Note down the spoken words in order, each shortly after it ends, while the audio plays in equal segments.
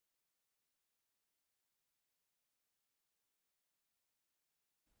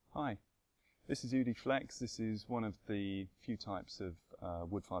Hi, this is UD Flex. This is one of the few types of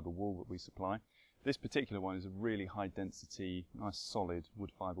wood fibre wool that we supply. This particular one is a really high density, nice solid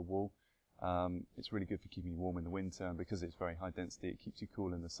wood fibre wool. It's really good for keeping you warm in the winter, and because it's very high density it keeps you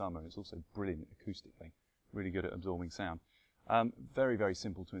cool in the summer. It's also brilliant acoustically, really good at absorbing sound. Very, very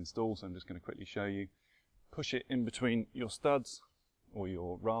simple to install, so I'm just going to quickly show you. Push it in between your studs or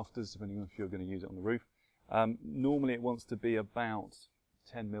your rafters, depending on if you're going to use it on the roof. Normally it wants to be about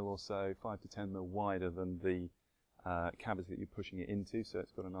 10 mil or so, 5 to 10 mil wider than the cavity that you're pushing it into, so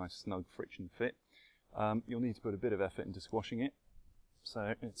it's got a nice snug friction fit. You'll need to put a bit of effort into squashing it,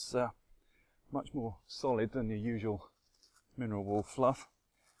 so it's much more solid than your usual mineral wool fluff.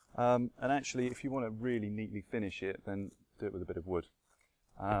 And actually, if you want to really neatly finish it, then do it with a bit of wood.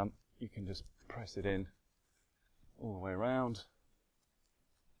 You can just press it in all the way around.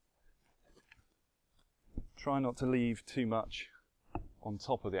 Try not to leave too much on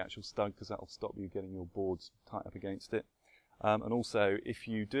top of the actual stud, because that will stop you getting your boards tight up against it. And also, if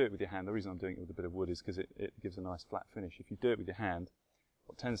you do it with your hand, the reason I'm doing it with a bit of wood is because it gives a nice flat finish. If you do it with your hand,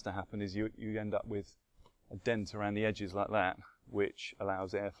 what tends to happen is you end up with a dent around the edges like that, which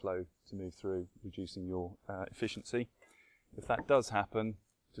allows airflow to move through, reducing your efficiency. If that does happen,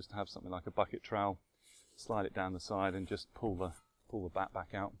 just have something like a bucket trowel, slide it down the side and just pull the bat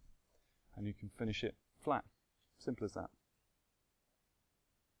back out, and you can finish it flat. Simple as that.